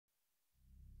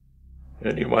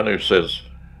Anyone who says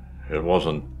it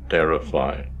wasn't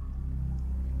terrifying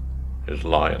is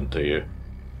lying to you.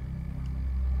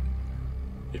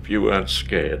 If you weren't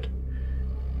scared,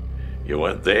 you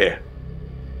weren't there.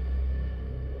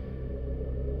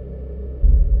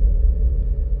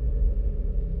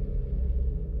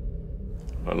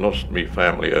 I lost me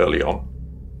family early on.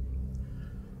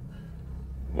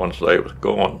 Once they was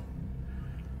gone,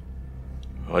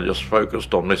 I just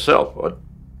focused on myself.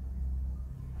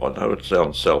 I know it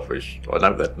sounds selfish, I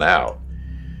know that now.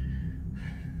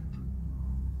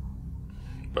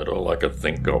 But all I could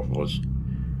think of was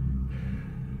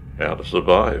how to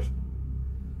survive.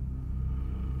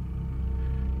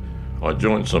 I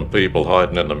joined some people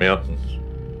hiding in the mountains.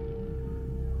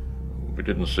 We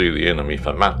didn't see the enemy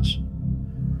for months.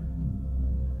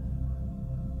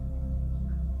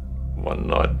 One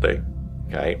night they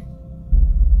came,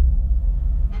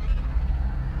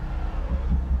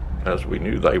 as we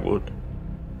knew they would.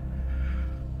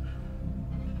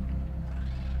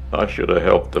 I should have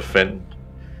helped defend,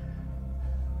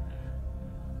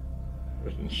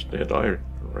 but instead I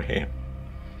ran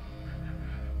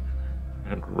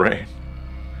and ran.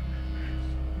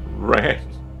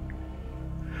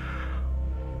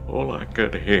 All I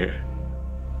could hear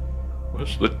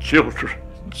was the children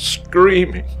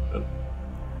screaming and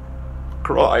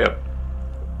crying.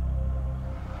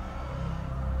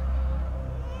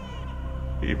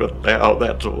 Even now,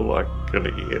 that's all I can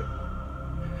hear.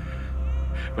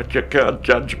 But you can't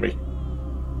judge me.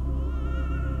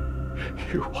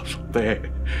 You wasn't there.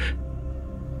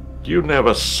 You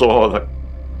never saw the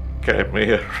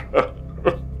chimera.